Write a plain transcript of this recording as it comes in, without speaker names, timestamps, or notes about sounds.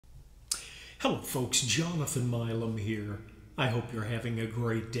Hello folks, Jonathan Milam here. I hope you're having a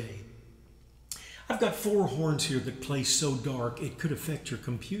great day. I've got 4 horns here that play so dark it could affect your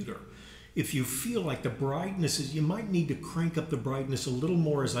computer. If you feel like the brightness is, you might need to crank up the brightness a little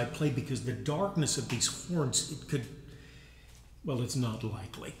more as I play, because the darkness of these horns, it could, well, it's not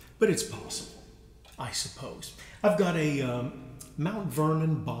likely, but it's possible, I suppose. I've got a Mount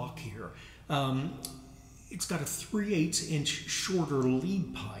Vernon Bach here. It's got a 3/8 inch shorter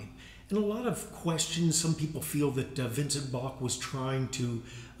lead pipe. And a lot of questions. Some people feel that Vincent Bach was trying to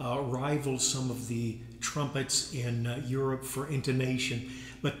rival some of the trumpets in Europe for intonation.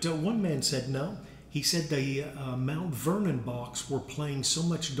 But one man said no. He said the Mount Vernon Bachs were playing so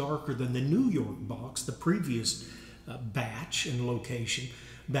much darker than the New York Bachs, the previous batch and location,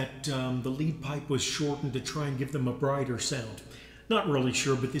 that the lead pipe was shortened to try and give them a brighter sound. Not really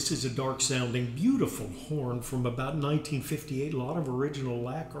sure, but this is a dark sounding, beautiful horn from about 1958. A lot of original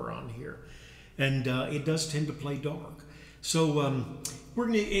lacquer on here. And it does tend to play dark. So we're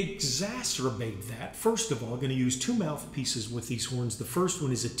going to exacerbate that. First of all, I'm going to use 2 mouthpieces with these horns. The first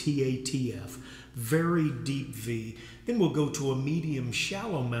one is a TATF, very deep V. Then we'll go to a medium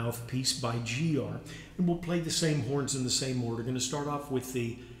shallow mouthpiece by GR. And we'll play the same horns in the same order. Going to start off with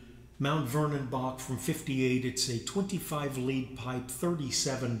the Mount Vernon Bach from 58. It's a 25 lead pipe,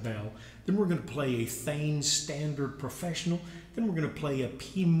 37 bell. Then we're going to play a Thane standard professional. Then we're going to play a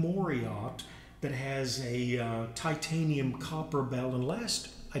P. Mauriat that has a titanium copper bell. And last,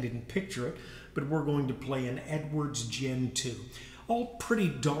 I didn't picture it, but we're going to play an Edwards Gen 2. All pretty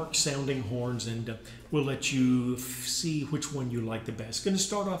dark sounding horns, and we'll let you see which one you like the best. Going to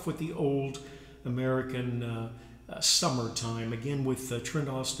start off with the old American Summertime, again with Trent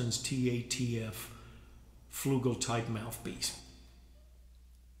Austin's TATF Flugel type mouthpiece.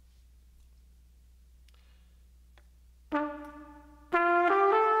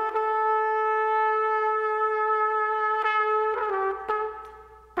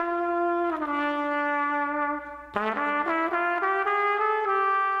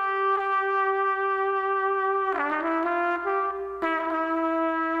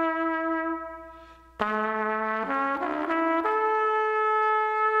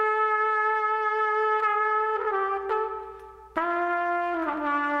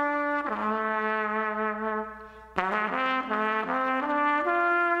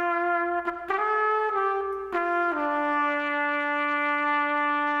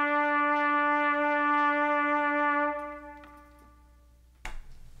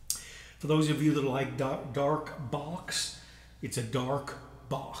 For those of you that like dark Bachs, it's a dark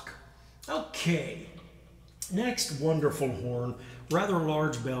Bach. Okay, next wonderful horn, rather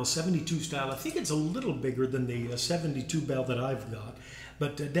large bell, 72 style. I think it's a little bigger than the 72 bell that I've got,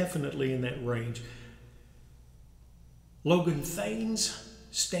 but definitely in that range. Logan Thane's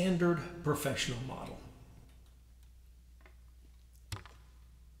standard professional model.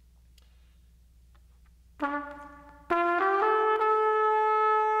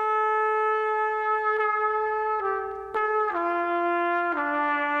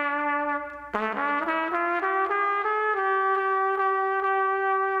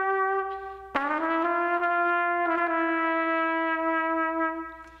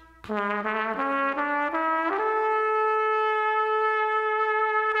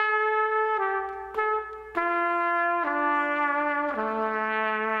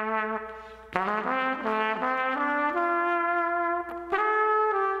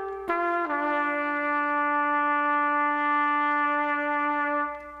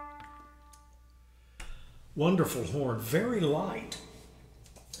 Wonderful horn, very light.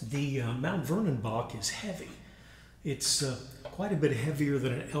 The Mount Vernon Bach is heavy. It's quite a bit heavier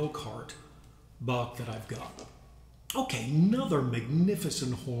than an Elkhart Bach that I've got. Okay, another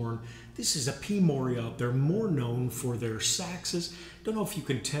magnificent horn. This is a P. Mauriat. They're more known for their saxes. Don't know if you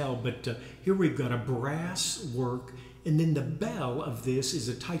can tell, but here we've got a brass work, and then the bell of this is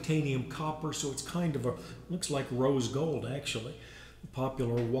a titanium copper, so it's kind of a, looks like rose gold actually.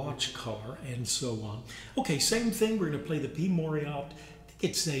 Popular watch color and so on. Okay, same thing. We're going to play the P. Mauriat. I think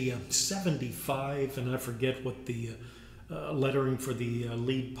it's a 75, and I forget what the lettering for the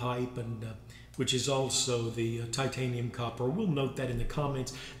lead pipe, and which is also the titanium copper. We'll note that in the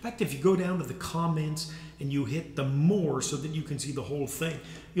comments. In fact, if you go down to the comments and you hit the more so that you can see the whole thing,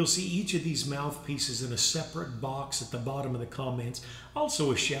 you'll see each of these mouthpieces in a separate box at the bottom of the comments.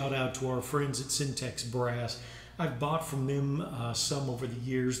 Also a shout out to our friends at Syntax Brass. I've bought from them some over the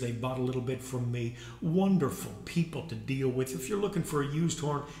years. They bought a little bit from me. Wonderful people to deal with. If you're looking for a used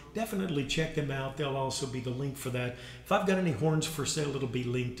horn, definitely check them out. There'll also be the link for that. If I've got any horns for sale, it'll be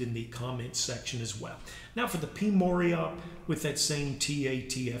linked in the comments section as well. Now for the P Mauriat with that same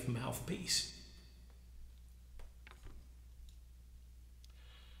TATF mouthpiece.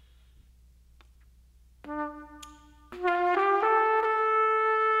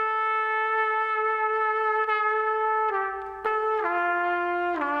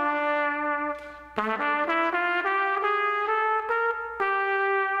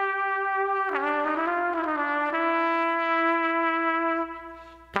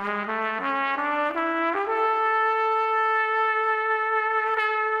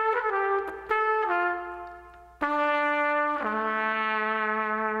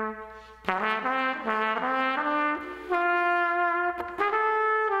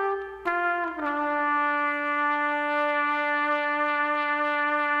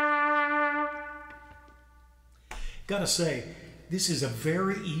 Gotta say, this is a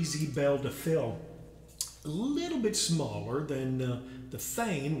very easy bell to fill. A little bit smaller than the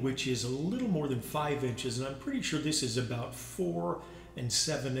Thane, which is a little more than 5 inches, and I'm pretty sure this is about 4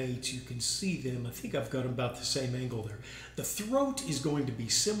 7/8. You can see them. I think I've got them about the same angle there. The throat is going to be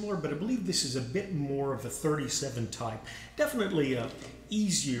similar, but I believe this is a bit more of a 37 type. Definitely a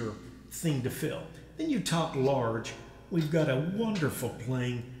easier thing to fill. Then you talk large. We've got a wonderful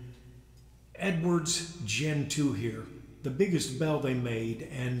playing Edwards Gen 2 here, the biggest bell they made,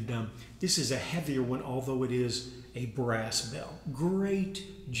 and this is a heavier one, although it is a brass bell.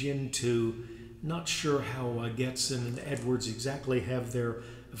 Great Gen 2. Not sure how Getson and Edwards exactly have their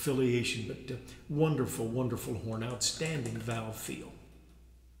affiliation, but wonderful, wonderful horn. Outstanding valve feel.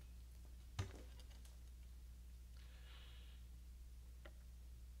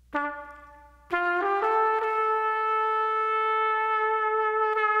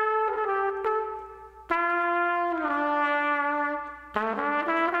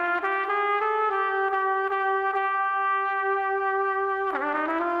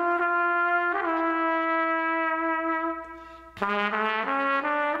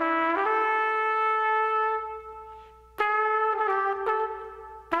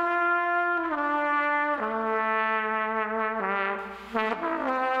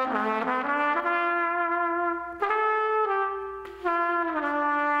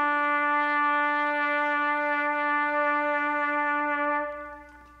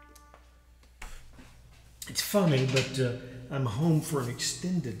 It's funny, but I'm home for an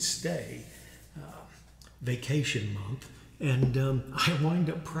extended stay, vacation month, and I wind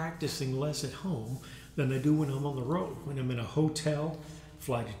up practicing less at home than I do when I'm on the road. When I'm in a hotel,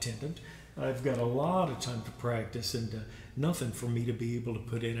 flight attendant, I've got a lot of time to practice and nothing for me to be able to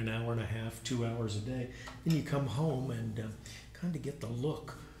put in an hour and a half, 2 hours a day. Then you come home and kind of get the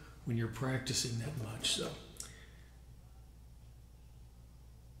look when you're practicing that much. So,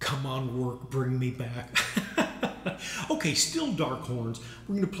 come on, work, bring me back. Okay, still dark horns.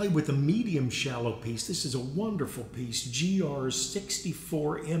 We're going to play with a medium shallow piece. This is a wonderful piece, GR's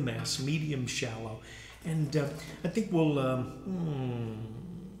 64 MS, medium shallow. And I think we'll, oh,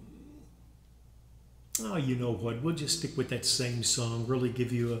 you know what, we'll just stick with that same song, really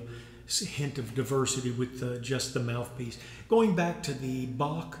give you a hint of diversity with just the mouthpiece. Going back to the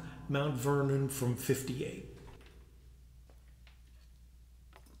Bach Mount Vernon from '58.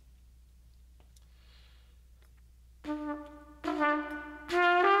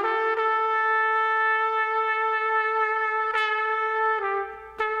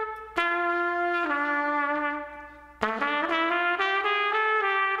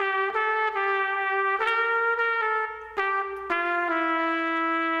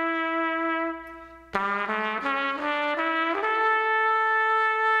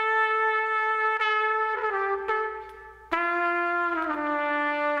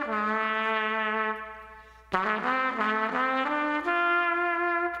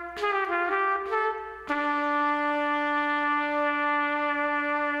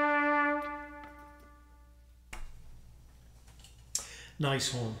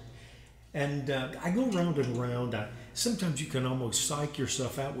 Nice horn. And I go round and round. Sometimes you can almost psych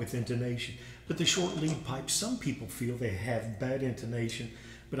yourself out with intonation. But the short lead pipes, some people feel they have bad intonation.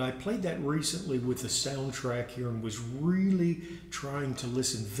 But I played that recently with the soundtrack here and was really trying to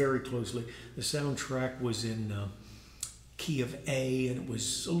listen very closely. The soundtrack was in key of A, and it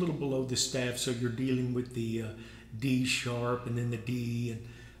was a little below the staff, so you're dealing with the D sharp and then the D.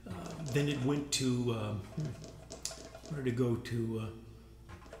 And then it went to, where did it go to?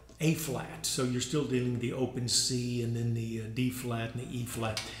 A flat, so you're still dealing with the open C and then the D flat and the E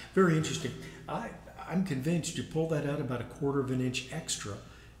flat. Very interesting. I I'm convinced you pull that out about 1/4 of an inch extra,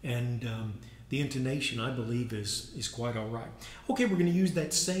 and the intonation, I believe, is quite all right. Okay, we're going to use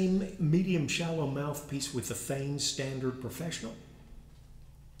that same medium shallow mouthpiece with the Thane Standard Professional.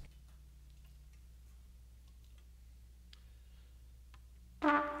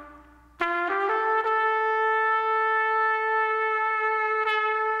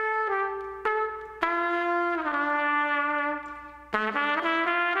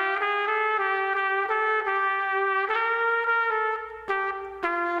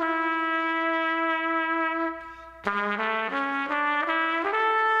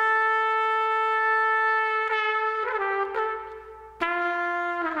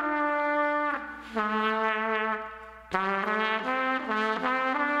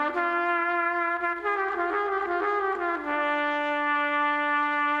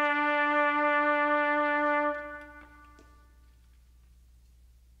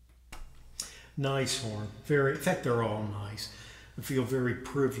 Nice horn. In fact, they're all nice. I feel very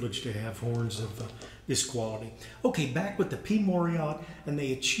privileged to have horns of this quality. Okay, back with the P. Mauriat, and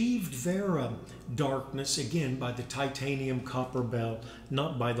they achieved their darkness, again, by the titanium copper bell,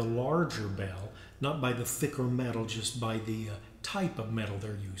 not by the larger bell, not by the thicker metal, just by the type of metal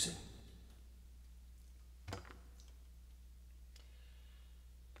they're using.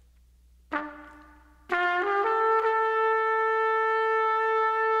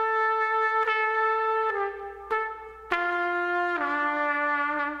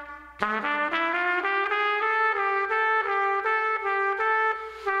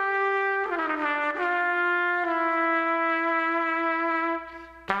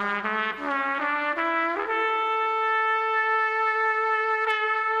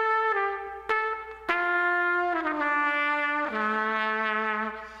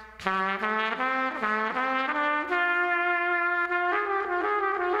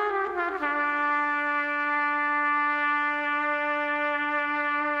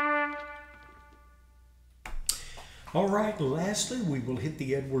 All right, lastly, we will hit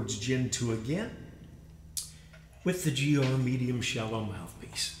the Edwards Gen 2 again with the GR medium shallow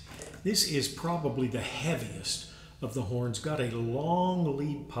mouthpiece. This is probably the heaviest of the horns. Got a long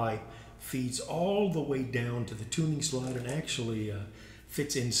lead pipe, feeds all the way down to the tuning slide, and actually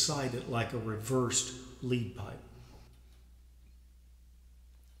fits inside it like a reversed lead pipe.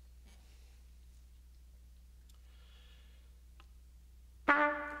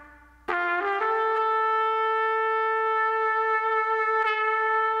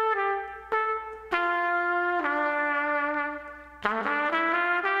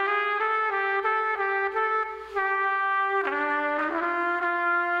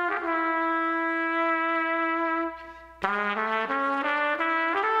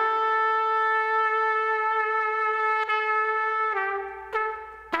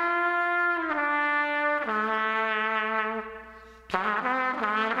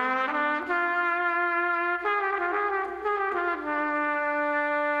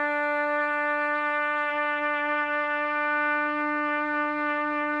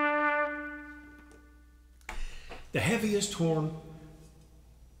 The heaviest horn,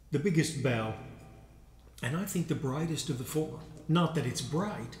 the biggest bell, and I think the brightest of the four. Not that it's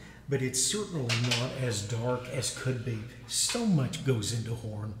bright, but it's certainly not as dark as could be. So much goes into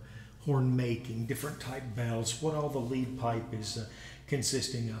horn making, different type bells, what all the lead pipe is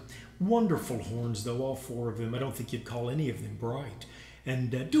consisting of. Wonderful horns, though, all four of them. I don't think you'd call any of them bright.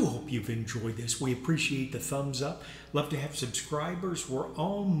 And do hope you've enjoyed this. We appreciate the thumbs up. Love to have subscribers. We're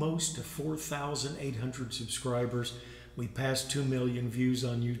almost to 4,800 subscribers. We passed 2 million views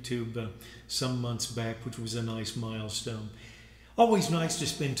on YouTube some months back, which was a nice milestone. Always nice to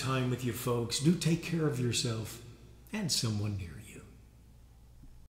spend time with you folks. Do take care of yourself and someone near you.